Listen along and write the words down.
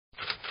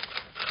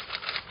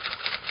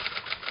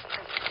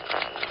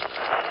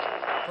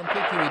From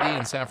KQED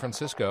in San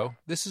Francisco,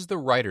 this is the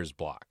Writer's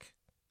Block.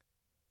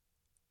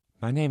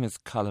 My name is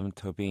Colm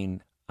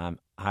Toibin. I'm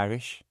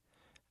Irish,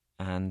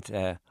 and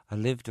I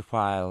lived a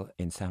while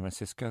in San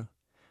Francisco,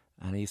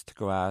 and I used to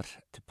go out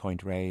to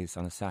Point Reyes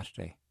on a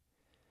Saturday.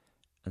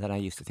 And then I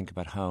used to think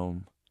about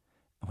home.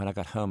 And when I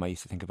got home, I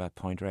used to think about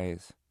Point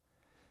Reyes.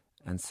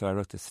 And so I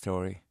wrote this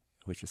story,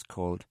 which is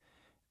called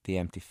The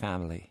Empty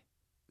Family.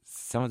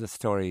 Some of the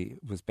story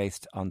was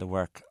based on the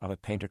work of a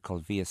painter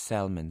called V.S.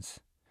 Selmans,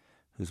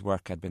 whose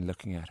work I'd been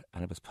looking at,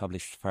 and it was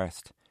published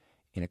first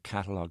in a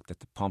catalogue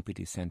that the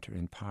Pompidou Centre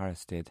in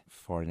Paris did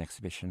for an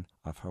exhibition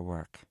of her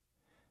work.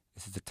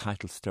 This is the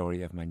title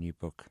story of my new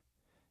book.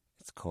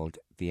 It's called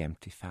The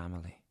Empty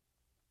Family.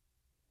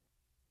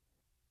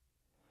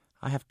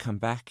 I have come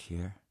back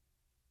here.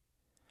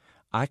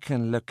 I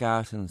can look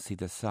out and see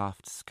the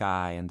soft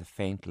sky and the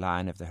faint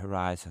line of the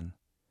horizon,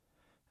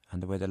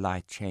 and the way the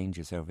light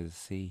changes over the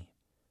sea.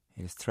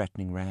 It is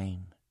threatening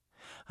rain.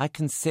 I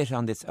can sit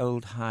on this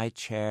old high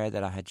chair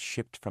that I had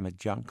shipped from a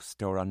junk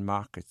store on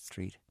Market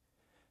Street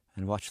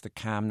and watch the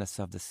calmness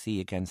of the sea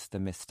against the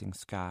misting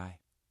sky.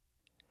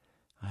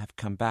 I have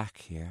come back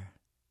here.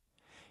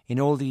 In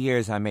all the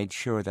years I made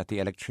sure that the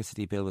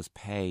electricity bill was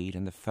paid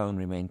and the phone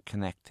remained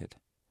connected,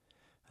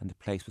 and the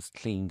place was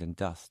cleaned and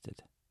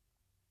dusted.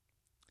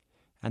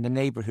 And the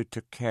neighbour who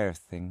took care of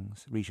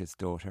things, Rita's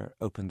daughter,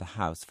 opened the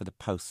house for the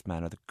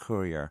postman or the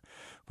courier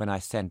when I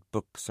sent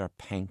books or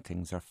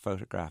paintings or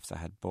photographs I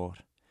had bought,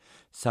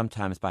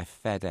 sometimes by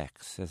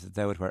FedEx, as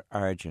though it were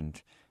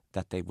urgent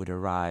that they would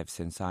arrive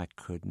since I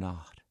could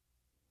not,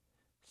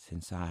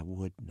 since I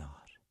would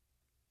not.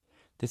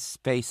 This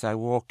space I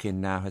walk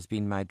in now has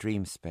been my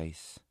dream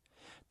space.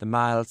 The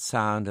mild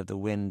sound of the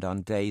wind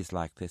on days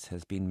like this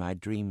has been my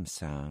dream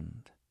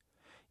sound.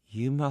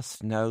 You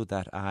must know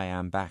that I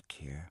am back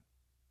here.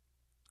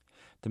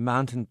 The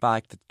mountain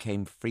bike that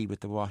came free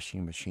with the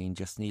washing machine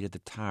just needed the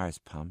tires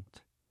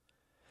pumped.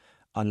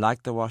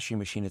 Unlike the washing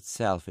machine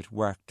itself, it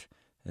worked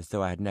as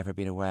though I had never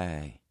been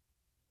away.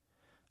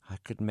 I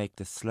could make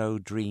the slow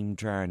dream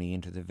journey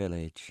into the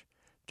village,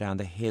 down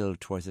the hill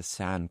towards the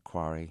sand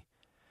quarry,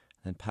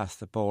 then past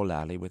the ball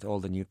alley with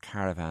all the new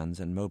caravans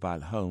and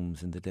mobile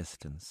homes in the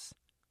distance.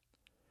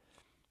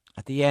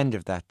 At the end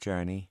of that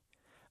journey,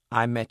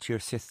 I met your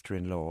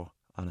sister-in-law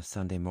on a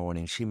Sunday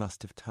morning. She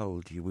must have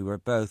told you. We were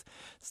both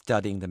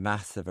studying the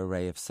massive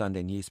array of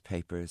Sunday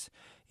newspapers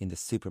in the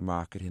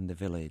supermarket in the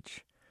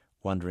village,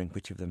 wondering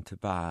which of them to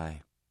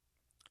buy.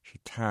 She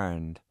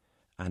turned,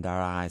 and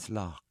our eyes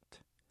locked.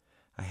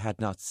 I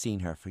had not seen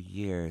her for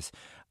years.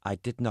 I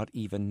did not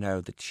even know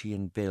that she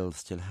and Bill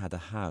still had a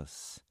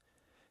house.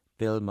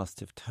 Bill must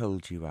have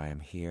told you I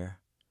am here.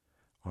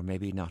 Or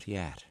maybe not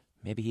yet.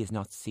 Maybe he has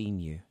not seen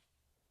you.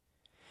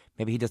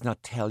 Maybe he does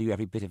not tell you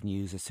every bit of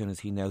news as soon as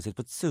he knows it,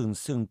 but soon,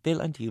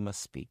 Bill and you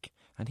must speak,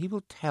 and he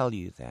will tell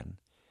you then.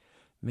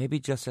 Maybe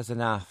just as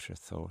an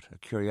afterthought, a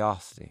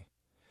curiosity,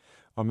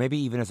 or maybe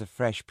even as a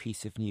fresh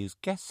piece of news.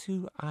 Guess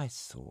who I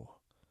saw?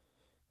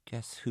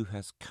 Guess who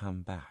has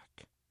come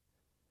back?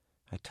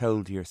 I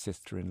told your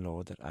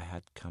sister-in-law that I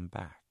had come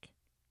back.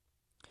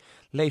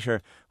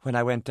 Later, when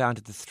I went down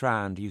to the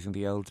Strand using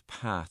the old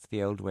path,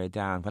 the old way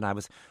down, when I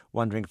was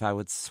wondering if I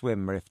would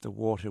swim or if the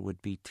water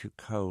would be too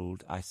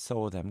cold, I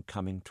saw them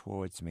coming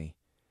towards me.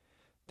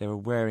 They were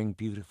wearing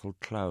beautiful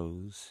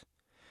clothes.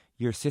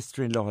 Your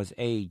sister-in-law has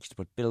aged,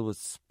 but Bill was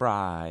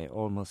spry,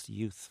 almost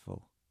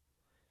youthful.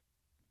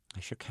 I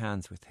shook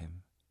hands with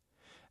him,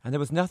 and there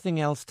was nothing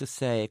else to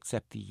say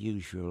except the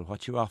usual,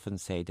 what you often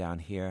say down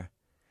here.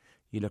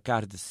 You look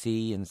out at the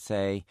sea and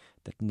say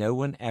that no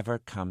one ever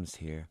comes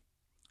here.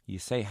 You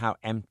say how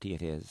empty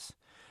it is,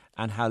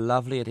 and how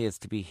lovely it is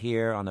to be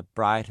here on a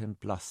bright and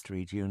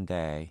blustery June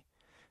day,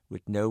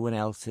 with no one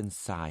else in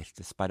sight,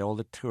 despite all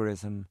the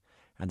tourism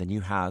and the new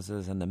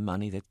houses and the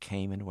money that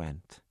came and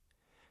went.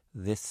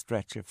 This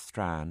stretch of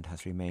strand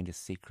has remained a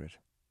secret.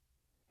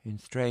 In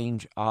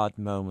strange, odd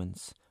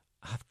moments,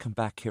 I've come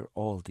back here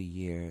all the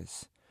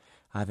years.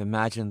 I've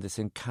imagined this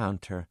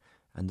encounter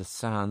and the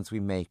sounds we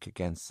make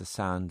against the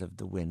sound of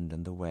the wind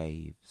and the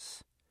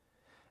waves.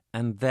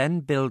 And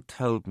then Bill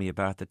told me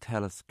about the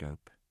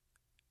telescope.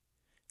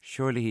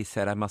 Surely, he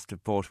said, I must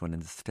have bought one in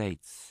the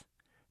States.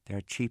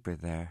 They're cheaper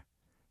there,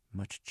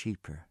 much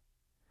cheaper.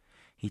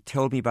 He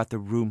told me about the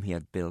room he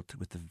had built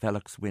with the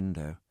Velux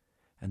window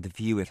and the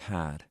view it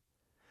had,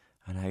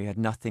 and how he had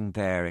nothing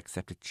there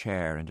except a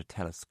chair and a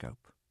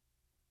telescope.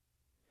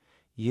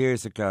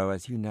 Years ago,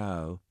 as you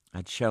know,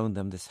 I'd shown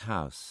them this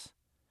house,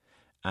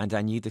 and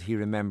I knew that he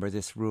remembered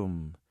this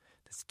room,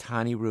 this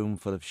tiny room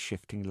full of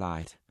shifting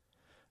light,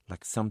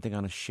 like something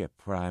on a ship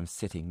where I am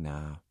sitting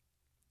now.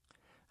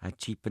 I had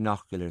cheap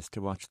binoculars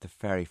to watch the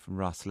ferry from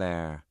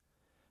Rosslare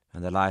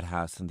and the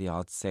lighthouse and the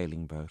odd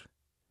sailing boat.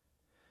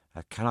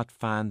 I cannot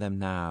find them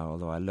now,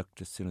 although I looked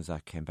as soon as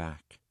I came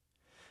back.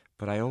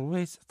 But I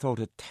always thought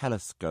a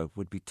telescope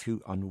would be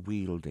too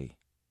unwieldy,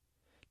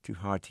 too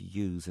hard to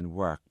use and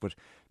work. But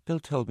Bill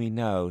told me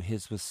no,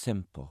 his was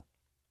simple.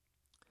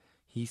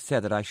 He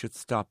said that I should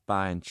stop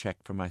by and check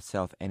for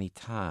myself any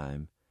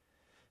time,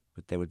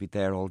 but they would be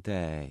there all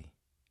day.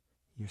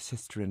 Your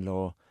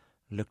sister-in-law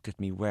looked at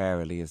me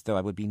warily, as though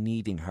I would be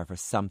needing her for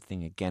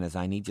something again, as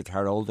I needed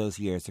her all those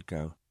years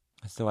ago,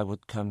 as though I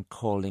would come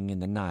calling in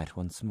the night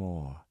once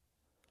more.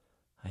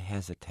 I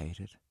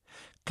hesitated.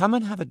 "Come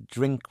and have a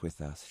drink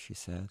with us," she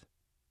said.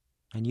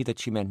 I knew that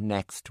she meant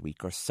next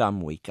week or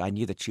some week. I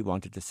knew that she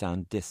wanted to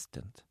sound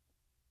distant.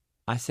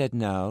 I said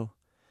no,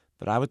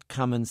 but I would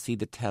come and see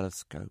the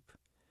telescope.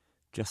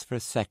 Just for a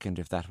second,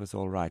 if that was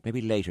all right.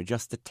 Maybe later,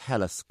 just the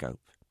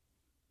telescope.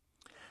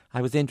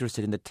 I was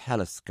interested in the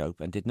telescope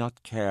and did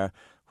not care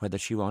whether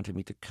she wanted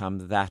me to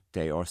come that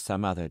day or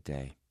some other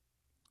day.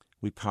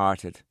 We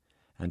parted,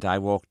 and I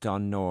walked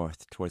on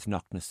north towards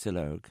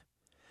Knocknasillogue,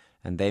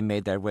 and they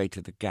made their way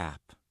to the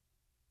Gap.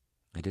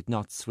 I did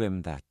not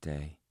swim that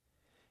day.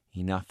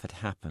 Enough had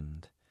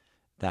happened.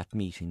 That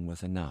meeting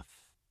was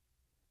enough.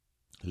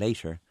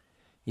 Later,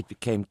 it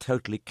became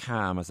totally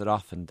calm, as it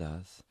often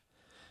does.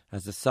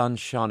 As the sun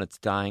shone its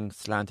dying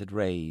slanted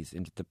rays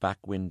into the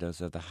back windows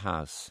of the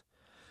house,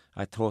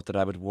 I thought that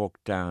I would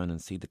walk down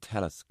and see the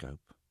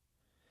telescope.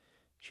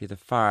 She had a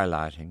fire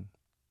lighting,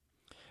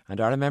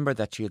 and I remember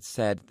that she had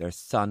said their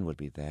son would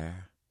be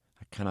there.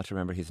 I cannot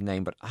remember his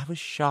name, but I was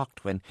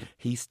shocked when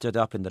he stood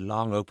up in the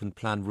long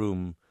open-plan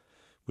room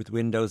with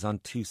windows on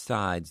two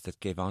sides that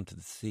gave onto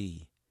the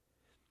sea.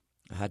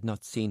 I had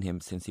not seen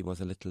him since he was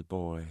a little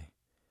boy.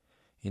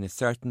 In a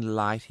certain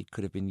light he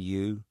could have been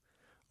you,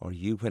 or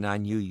you when I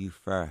knew you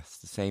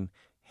first, the same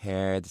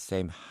hair, the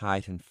same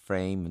height and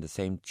frame, and the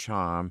same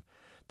charm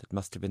that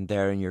must have been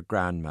there in your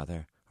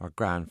grandmother, or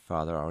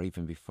grandfather, or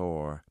even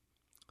before.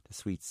 The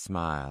sweet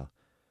smile,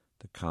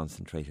 the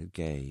concentrated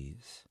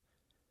gaze.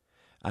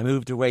 I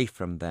moved away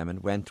from them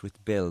and went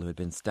with Bill, who had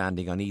been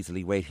standing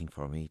uneasily waiting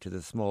for me, to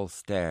the small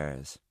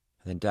stairs,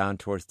 and then down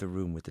towards the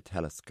room with the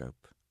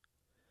telescope.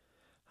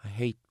 I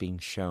hate being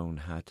shown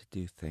how to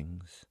do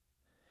things.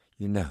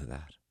 You know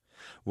that.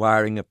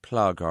 Wiring a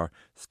plug or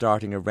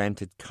starting a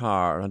rented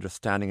car or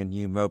understanding a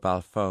new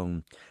mobile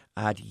phone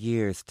add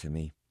years to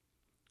me,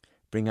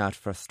 bring out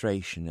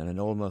frustration and an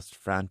almost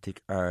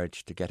frantic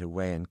urge to get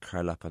away and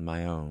curl up on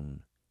my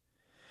own.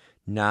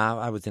 Now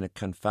I was in a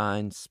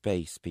confined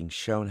space, being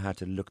shown how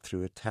to look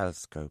through a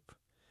telescope,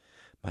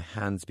 my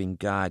hands being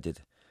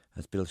guided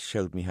as Bill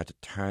showed me how to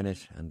turn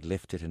it and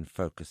lift it and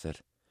focus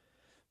it.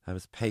 I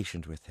was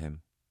patient with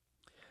him.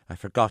 I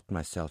forgot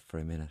myself for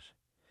a minute.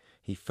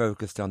 He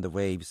focused on the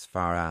waves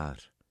far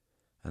out,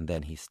 and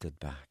then he stood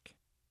back.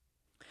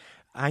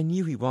 I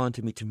knew he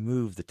wanted me to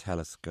move the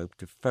telescope,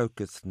 to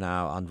focus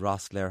now on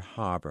Rosslare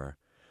Harbour,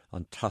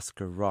 on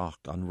Tusker Rock,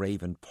 on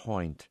Raven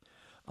Point,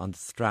 on the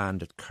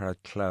strand at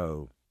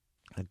Curracloe.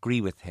 I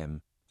agree with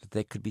him that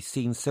they could be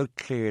seen so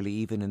clearly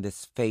even in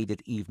this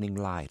faded evening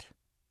light.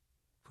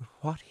 But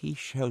what he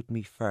showed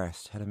me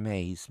first had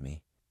amazed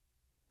me.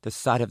 The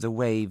sight of the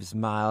waves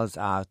miles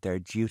out, their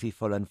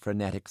dutiful and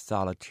frenetic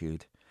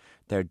solitude,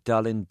 their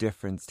dull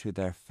indifference to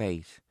their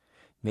fate,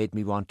 made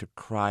me want to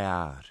cry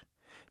out,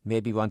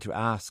 made me want to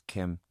ask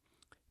him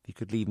if he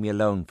could leave me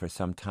alone for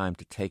some time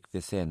to take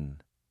this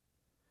in.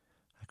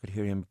 I could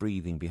hear him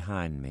breathing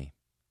behind me.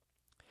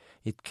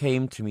 It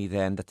came to me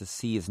then that the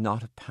sea is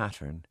not a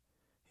pattern,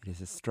 it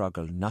is a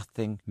struggle.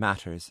 Nothing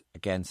matters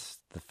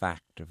against the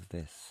fact of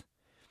this.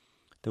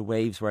 The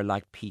waves were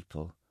like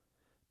people,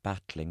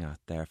 battling out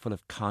there, full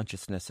of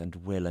consciousness and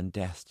will and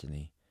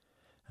destiny,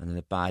 and an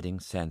abiding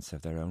sense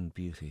of their own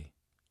beauty.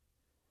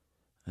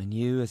 I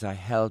knew as I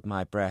held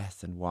my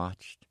breath and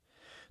watched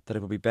that it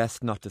would be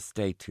best not to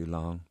stay too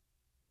long.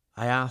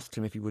 I asked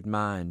him if he would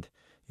mind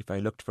if I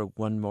looked for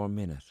one more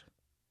minute.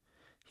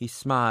 He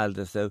smiled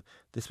as though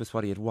this was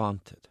what he had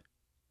wanted.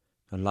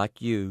 And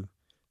like you,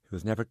 who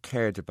has never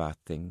cared about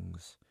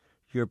things,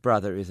 your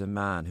brother is a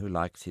man who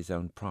likes his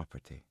own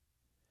property.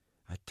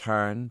 I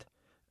turned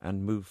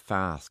and moved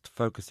fast,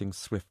 focusing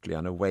swiftly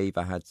on a wave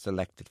I had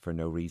selected for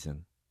no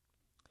reason.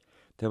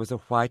 There was a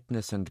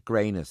whiteness and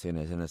greyness in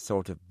it, and a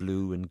sort of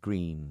blue and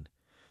green.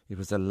 It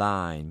was a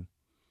line.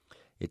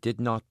 It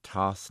did not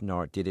toss,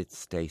 nor did it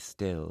stay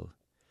still.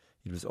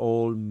 It was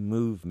all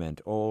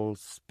movement, all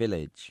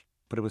spillage,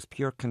 but it was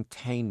pure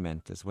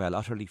containment as well,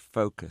 utterly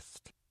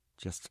focused,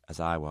 just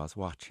as I was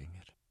watching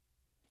it.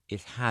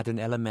 It had an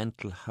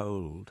elemental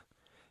hold.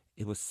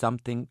 It was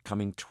something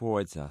coming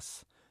towards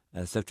us,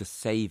 as though to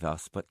save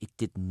us, but it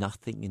did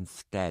nothing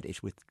instead.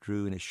 It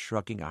withdrew in a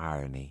shrugging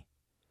irony,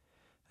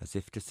 as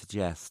if to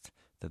suggest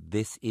that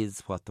this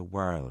is what the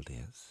world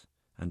is,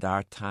 and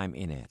our time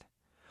in it,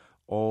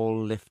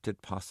 all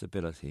lifted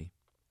possibility,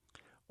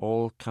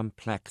 all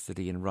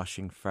complexity and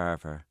rushing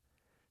fervour,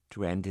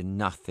 to end in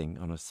nothing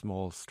on a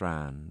small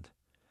strand,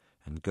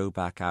 and go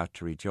back out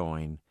to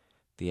rejoin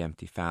the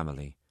empty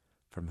family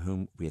from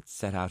whom we had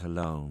set out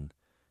alone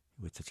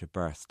with such a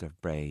burst of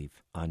brave,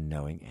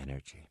 unknowing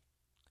energy.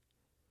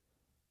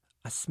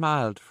 I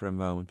smiled for a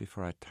moment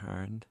before I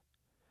turned.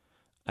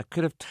 I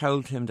could have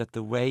told him that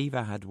the wave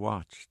I had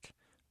watched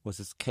was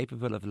as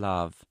capable of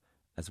love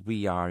as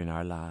we are in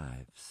our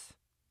lives.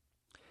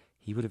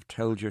 He would have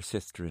told your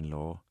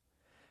sister-in-law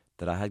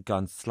that I had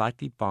gone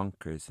slightly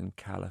bonkers in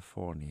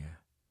California,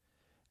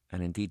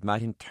 and indeed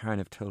might in turn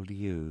have told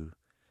you,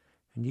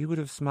 and you would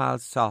have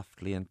smiled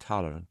softly and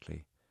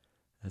tolerantly,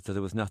 as though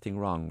there was nothing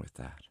wrong with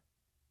that.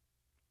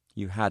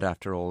 You had,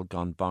 after all,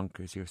 gone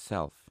bonkers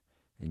yourself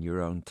in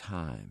your own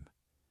time.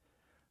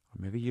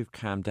 Or maybe you've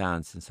calmed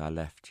down since I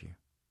left you.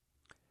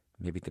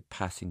 Maybe the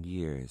passing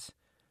years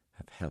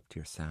have helped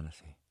your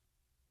sanity.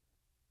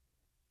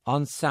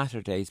 On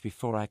Saturdays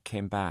before I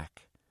came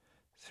back,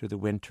 through the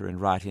winter and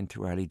right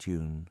into early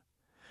June,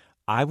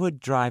 I would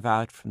drive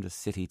out from the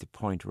city to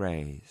Point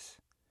Reyes,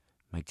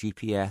 my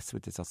GPS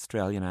with its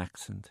Australian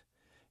accent,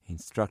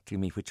 instructing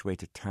me which way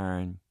to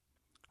turn,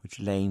 which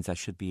lanes I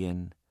should be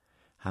in,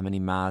 how many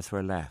miles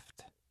were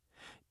left.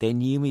 They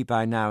knew me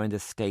by now in the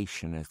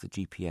station, as the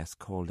GPS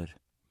called it,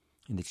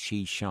 in the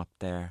cheese shop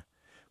there,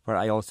 where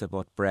I also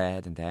bought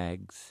bread and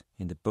eggs,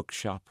 in the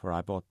bookshop where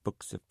I bought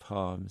books of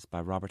poems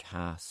by Robert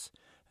Hass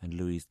and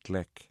Louise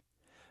Glick,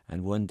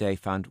 and one day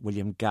found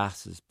William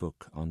Gass's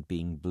book on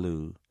being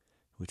blue,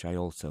 which I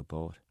also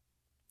bought.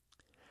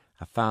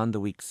 I found the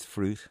week's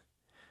fruit,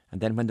 and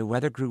then when the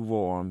weather grew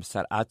warm,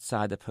 sat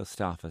outside the post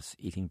office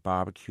eating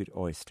barbecued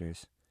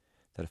oysters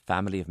that a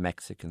family of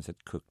Mexicans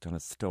had cooked on a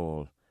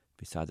stall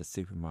beside the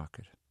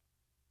supermarket.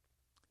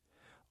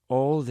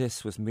 All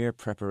this was mere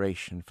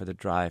preparation for the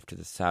drive to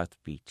the South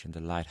Beach and the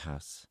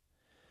lighthouse.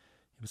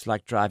 It was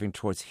like driving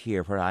towards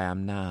here where I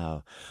am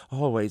now.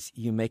 Always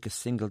you make a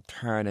single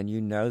turn and you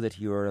know that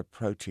you are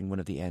approaching one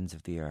of the ends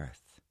of the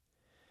earth.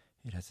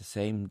 It has the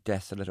same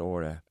desolate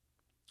aura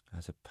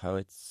as a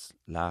poet's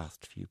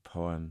last few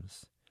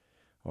poems,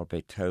 or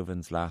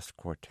Beethoven's last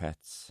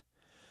quartets,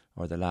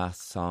 or the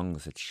last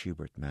songs that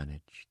Schubert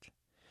managed.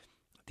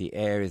 The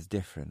air is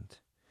different,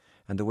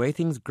 and the way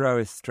things grow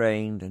is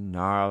strained and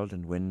gnarled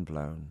and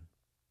wind-blown.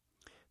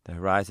 The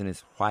horizon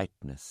is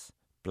whiteness,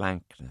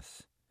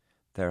 blankness.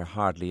 There are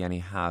hardly any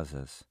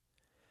houses.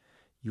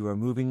 You are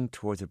moving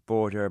towards a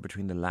border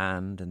between the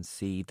land and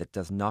sea that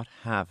does not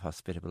have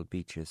hospitable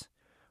beaches,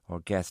 or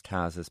guest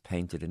houses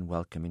painted in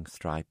welcoming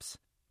stripes,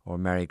 or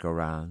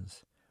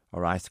merry-go-rounds,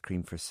 or ice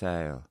cream for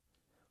sale,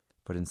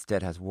 but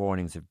instead has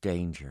warnings of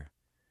danger,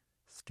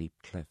 steep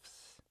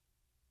cliffs.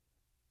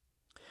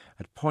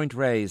 At Point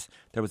Reyes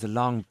there was a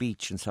long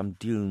beach and some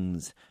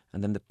dunes,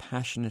 and then the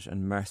passionate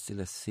and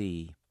merciless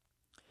sea,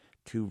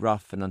 too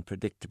rough and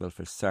unpredictable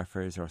for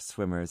surfers or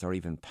swimmers or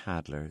even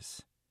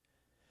paddlers.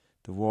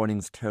 The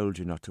warnings told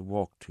you not to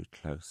walk too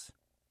close,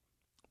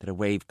 that a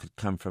wave could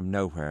come from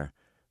nowhere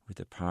with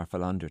a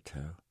powerful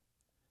undertow.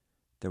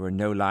 There were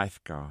no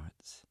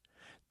lifeguards.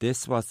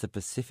 This was the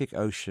Pacific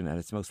Ocean at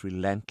its most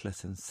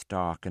relentless and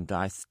stark, and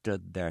I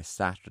stood there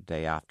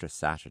Saturday after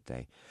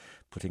Saturday,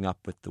 putting up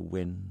with the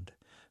wind,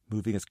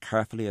 moving as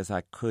carefully as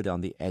I could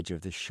on the edge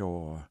of the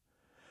shore,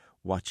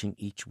 watching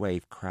each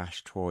wave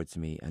crash towards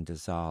me and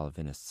dissolve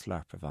in a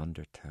slurp of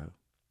undertow.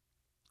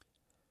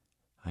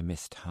 I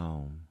missed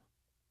home.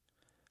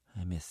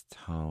 I missed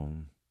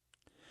home.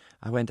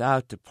 I went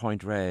out to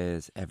Point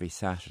Reyes every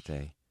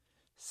Saturday,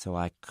 so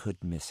I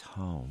could miss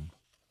home.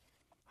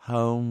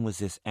 Home was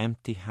this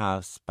empty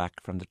house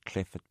back from the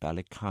cliff at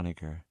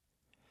Ballyconnegar,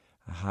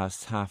 a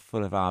house half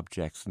full of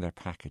objects and their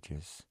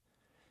packages,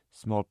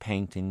 small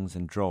paintings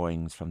and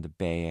drawings from the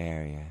Bay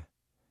Area,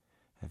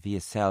 a Via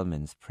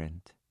Selman's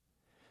print,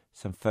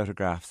 some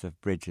photographs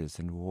of bridges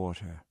and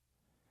water,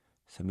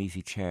 some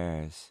easy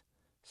chairs,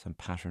 some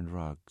patterned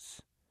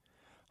rugs.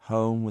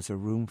 Home was a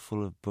room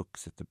full of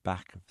books at the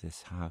back of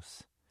this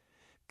house,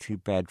 2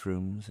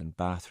 bedrooms and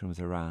bathrooms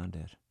around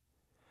it.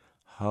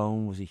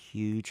 Home was a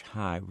huge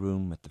high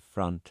room at the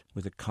front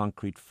with a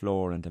concrete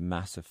floor and a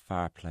massive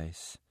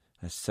fireplace,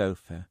 a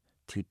sofa,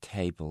 2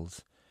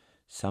 tables,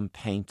 some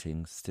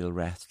paintings still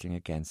resting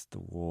against the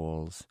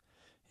walls,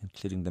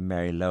 including the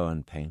Mary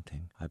Lohan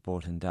painting I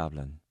bought in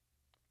Dublin,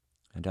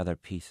 and other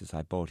pieces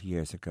I bought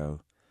years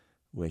ago,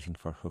 waiting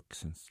for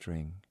hooks and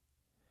string.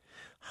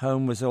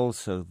 Home was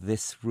also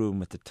this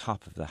room at the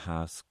top of the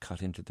house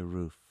cut into the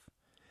roof,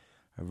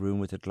 a room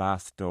with a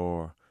glass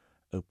door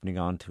opening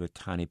onto a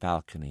tiny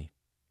balcony,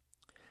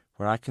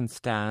 where I can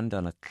stand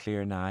on a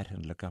clear night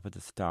and look up at the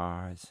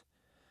stars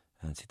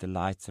and see the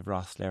lights of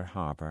Rosslare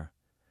Harbour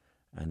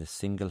and the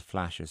single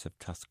flashes of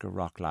Tusker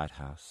Rock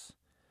Lighthouse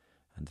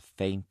and the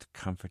faint,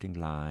 comforting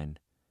line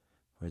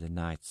where the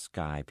night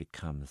sky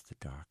becomes the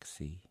dark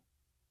sea.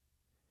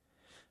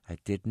 I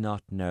did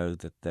not know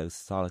that those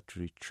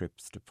solitary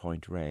trips to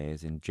Point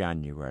Reyes in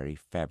January,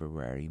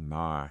 February,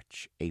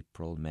 March,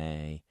 April,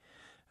 May,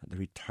 and the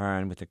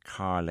return with a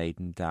car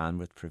laden down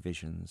with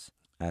provisions,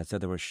 as though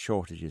there were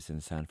shortages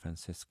in San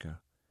Francisco.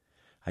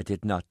 I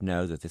did not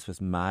know that this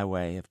was my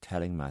way of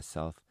telling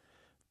myself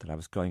that I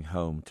was going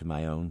home to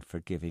my own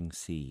forgiving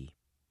sea,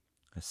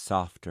 a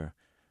softer,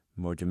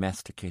 more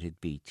domesticated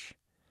beach,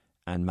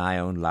 and my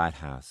own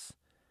lighthouse,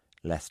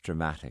 less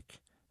dramatic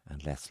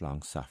and less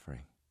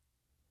long-suffering.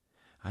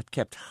 I'd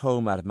kept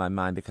home out of my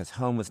mind because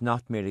home was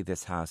not merely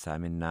this house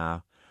I'm in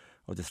now,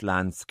 or this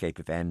landscape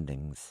of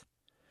endings.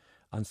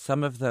 On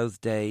some of those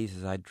days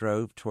as I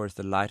drove towards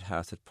the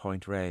lighthouse at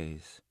Point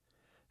Reyes,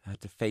 I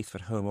had to face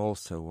what home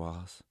also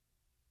was,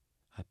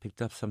 I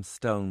picked up some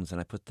stones and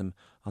I put them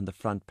on the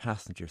front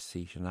passenger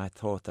seat, and I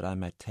thought that I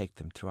might take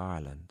them to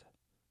Ireland.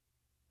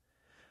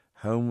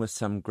 Home was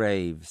some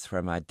graves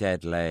where my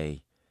dead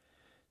lay,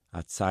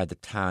 outside the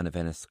town of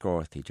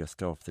Enniscorthy,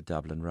 just off the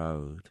Dublin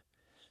road.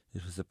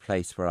 It was a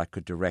place where I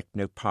could direct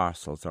no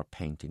parcels or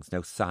paintings,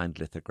 no signed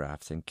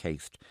lithographs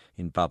encased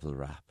in bubble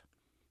wrap,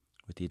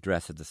 with the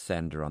address of the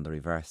sender on the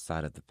reverse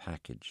side of the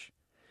package.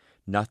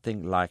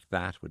 Nothing like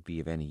that would be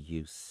of any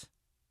use.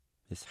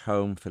 This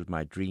home filled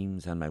my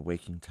dreams and my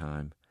waking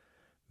time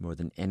more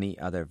than any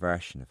other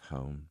version of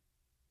home.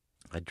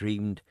 I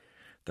dreamed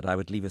that I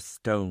would leave a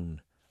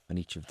stone on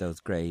each of those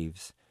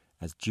graves,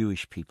 as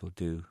Jewish people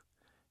do,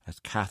 as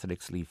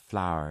Catholics leave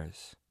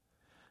flowers.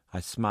 I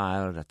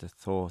smiled at the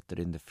thought that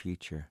in the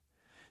future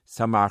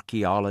some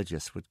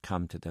archaeologist would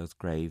come to those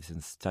graves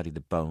and study the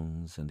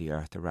bones and the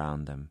earth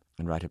around them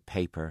and write a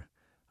paper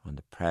on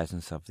the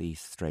presence of these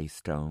stray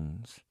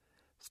stones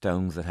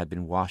that had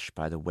been washed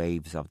by the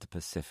waves of the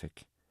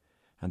Pacific.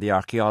 And the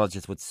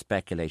archaeologist would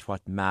speculate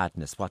what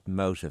madness, what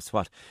motives,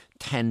 what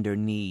tender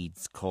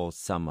needs caused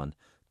someone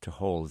to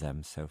hold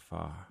them so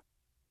far.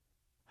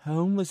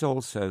 Home was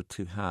also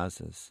 2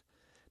 houses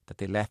that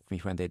they left me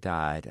when they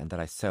died, and that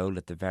I sold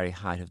at the very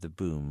height of the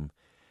boom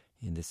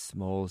in this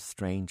small,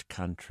 strange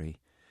country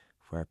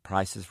where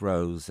prices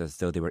rose as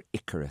though they were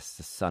Icarus,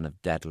 the son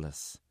of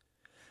Daedalus,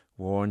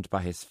 warned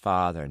by his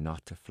father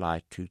not to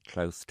fly too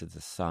close to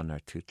the sun or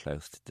too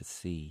close to the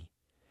sea.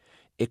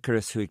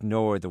 Icarus who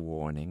ignored the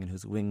warning and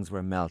whose wings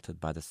were melted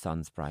by the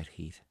sun's bright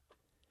heat.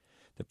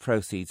 The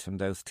proceeds from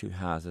those 2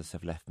 houses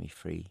have left me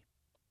free,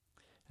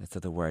 as though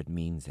the word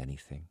means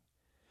anything,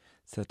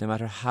 so that no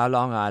matter how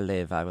long I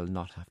live, I will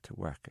not have to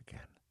work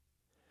again.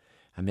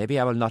 And maybe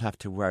I will not have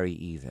to worry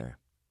either,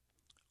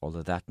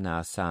 although that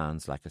now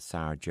sounds like a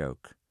sour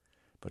joke,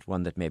 but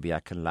one that maybe I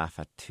can laugh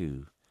at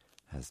too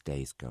as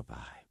days go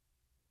by.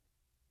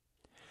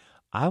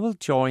 I will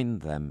join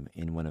them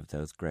in one of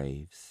those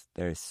graves.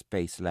 There is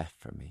space left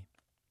for me.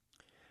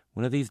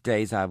 One of these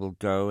days I will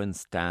go and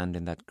stand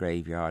in that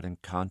graveyard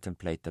and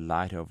contemplate the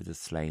light over the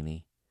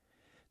Slaney,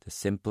 the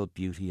simple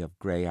beauty of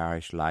grey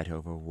Irish light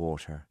over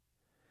water,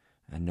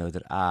 and know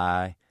that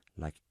I,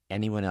 like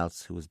anyone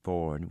else who was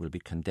born, will be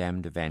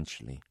condemned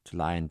eventually to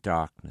lie in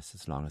darkness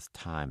as long as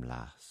time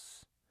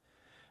lasts.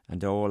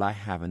 And all I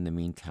have in the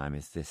meantime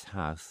is this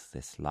house,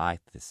 this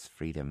light, this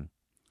freedom,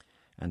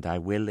 and I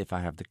will, if I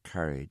have the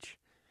courage,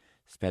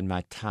 spend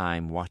my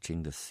time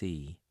watching the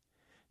sea,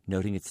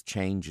 noting its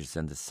changes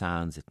and the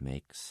sounds it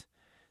makes,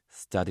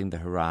 studying the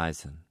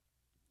horizon,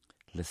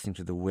 listening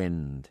to the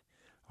wind,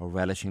 or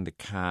relishing the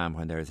calm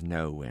when there is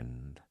no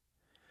wind.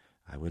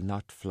 I will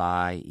not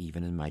fly,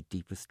 even in my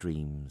deepest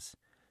dreams,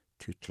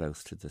 too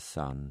close to the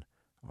sun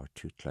or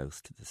too close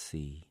to the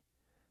sea.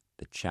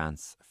 The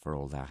chance for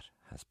all that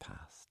has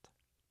passed.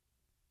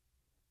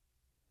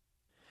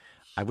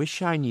 I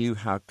wish I knew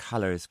how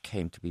colours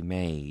came to be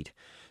made.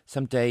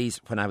 Some days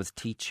when I was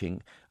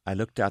teaching, I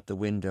looked out the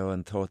window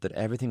and thought that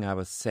everything I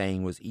was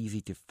saying was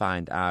easy to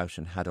find out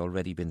and had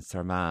already been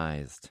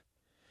surmised.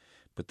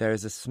 But there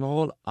is a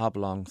small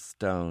oblong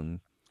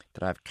stone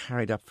that I've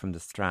carried up from the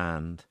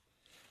strand,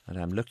 and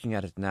I'm looking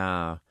at it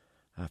now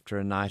after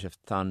a night of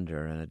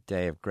thunder and a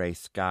day of grey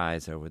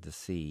skies over the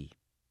sea.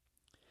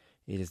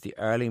 It is the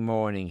early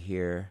morning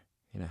here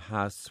in a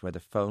house where the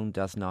phone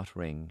does not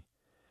ring,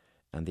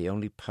 and the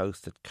only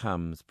post that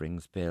comes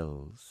brings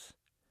bills.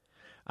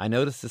 I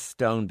notice the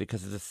stone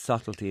because of the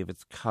subtlety of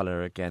its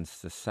colour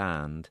against the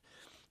sand,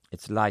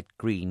 its light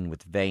green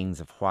with veins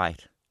of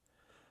white.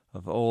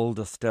 Of all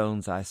the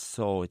stones I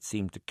saw, it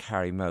seemed to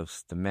carry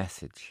most the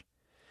message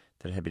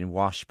that it had been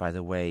washed by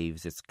the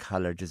waves, its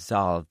colour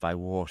dissolved by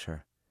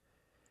water,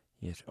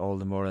 yet all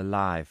the more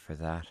alive for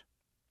that,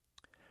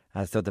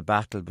 as though the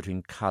battle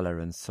between colour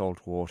and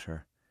salt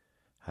water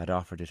had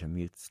offered it a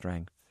mute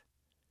strength.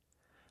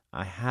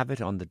 I have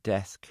it on the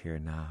desk here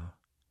now.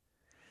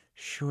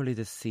 Surely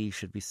the sea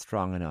should be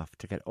strong enough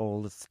to get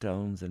all the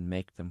stones and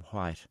make them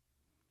white,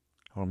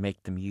 or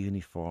make them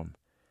uniform,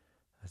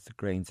 as the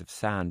grains of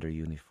sand are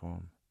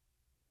uniform.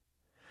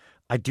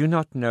 I do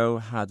not know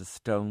how the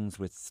stones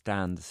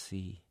withstand the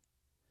sea.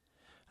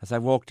 As I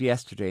walked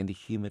yesterday in the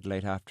humid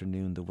late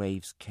afternoon, the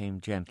waves came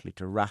gently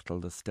to rattle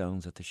the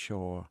stones at the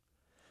shore,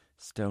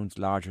 stones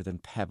larger than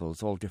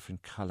pebbles, all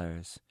different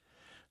colours.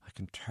 I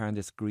can turn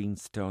this green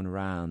stone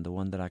round, the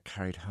one that I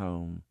carried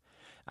home,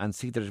 and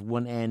see that at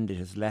one end it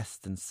is less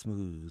than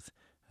smooth,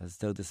 as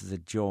though this is a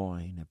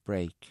join, a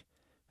break,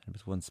 and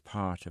was once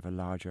part of a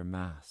larger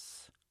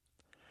mass.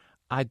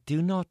 I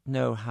do not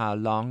know how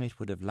long it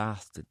would have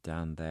lasted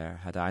down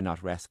there had I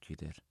not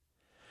rescued it.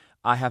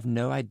 I have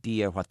no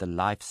idea what the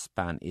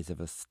lifespan is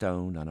of a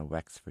stone on a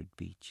Wexford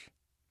beach.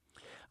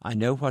 I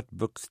know what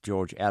books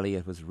George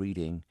Eliot was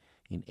reading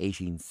in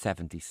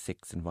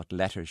 1876 and what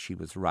letters she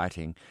was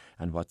writing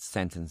and what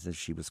sentences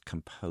she was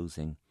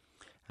composing,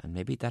 and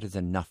maybe that is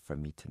enough for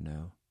me to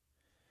know.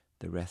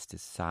 The rest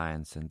is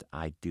science, and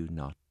I do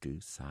not do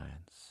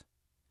science.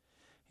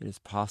 It is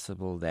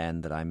possible,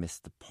 then, that I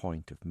missed the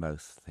point of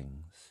most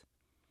things.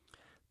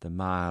 the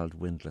mild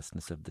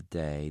windlessness of the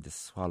day, the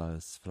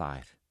swallow's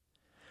flight,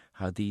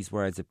 how these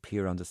words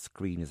appear on the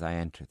screen as I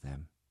enter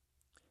them,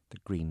 the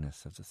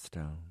greenness of the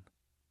stone.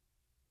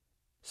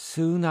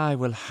 Soon I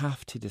will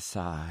have to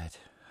decide.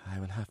 I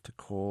will have to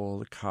call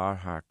the car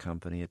hire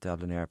company at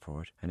Dublin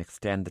Airport and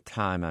extend the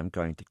time I'm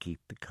going to keep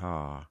the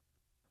car.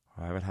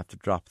 Or I will have to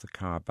drop the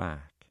car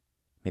back,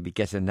 maybe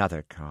get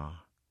another car,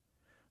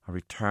 or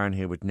return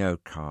here with no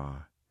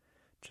car,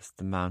 just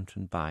the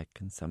mountain bike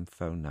and some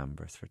phone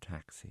numbers for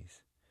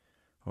taxis,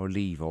 or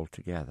leave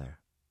altogether.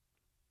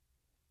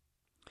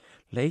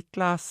 Late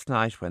last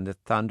night, when the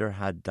thunder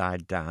had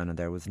died down and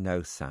there was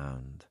no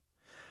sound,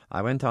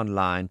 I went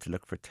online to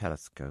look for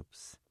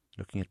telescopes,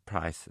 looking at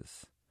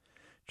prices,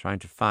 trying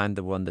to find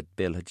the one that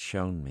Bill had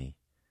shown me,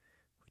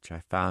 which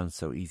I found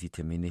so easy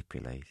to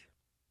manipulate.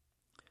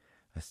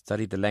 I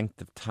studied the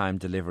length of time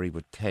delivery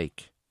would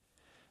take,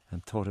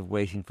 and thought of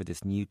waiting for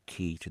this new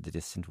key to the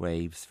distant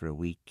waves for a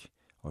week,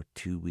 or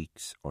 2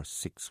 weeks, or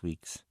 6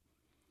 weeks,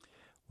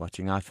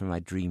 watching out for my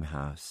dream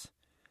house,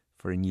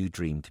 for a new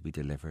dream to be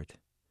delivered,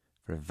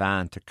 for a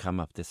van to come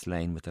up this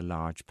lane with a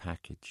large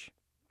package.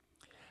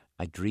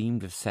 I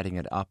dreamed of setting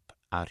it up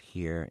out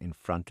here in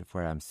front of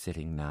where I'm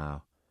sitting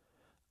now,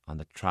 on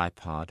the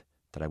tripod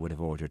that I would have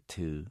ordered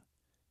too,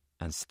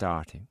 and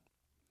starting,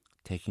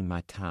 taking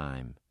my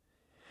time,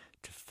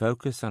 to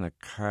focus on a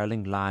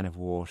curling line of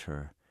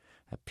water,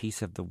 a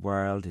piece of the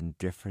world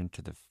indifferent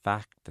to the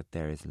fact that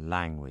there is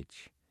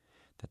language,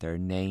 that there are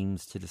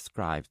names to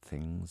describe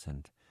things,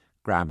 and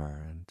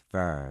grammar and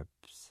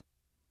verbs.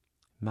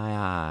 My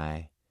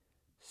eye,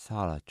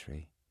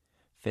 solitary,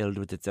 filled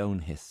with its own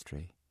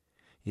history,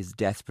 is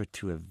desperate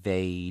to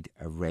evade,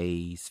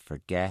 erase,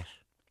 forget.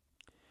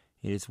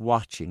 It is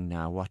watching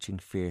now, watching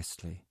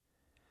fiercely,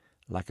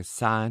 like a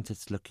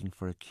scientist looking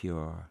for a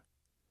cure,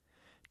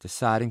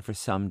 deciding for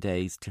some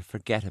days to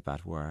forget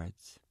about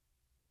words,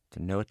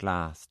 to know at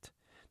last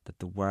that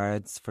the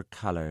words for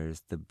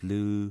colours, the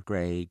blue,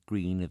 grey,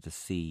 green of the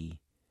sea,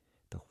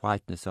 the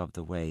whiteness of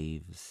the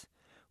waves,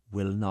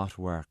 will not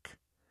work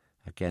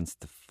against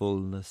the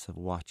fullness of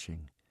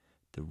watching,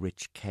 the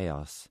rich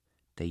chaos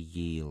they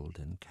yield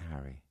and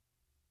carry.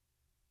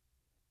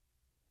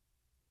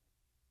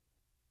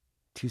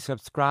 To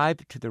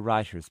subscribe to the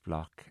Writer's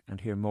Block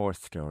and hear more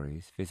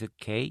stories, visit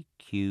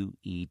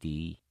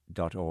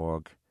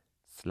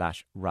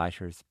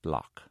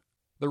kqed.org/writersblock.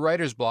 The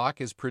Writer's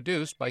Block is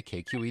produced by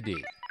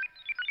KQED.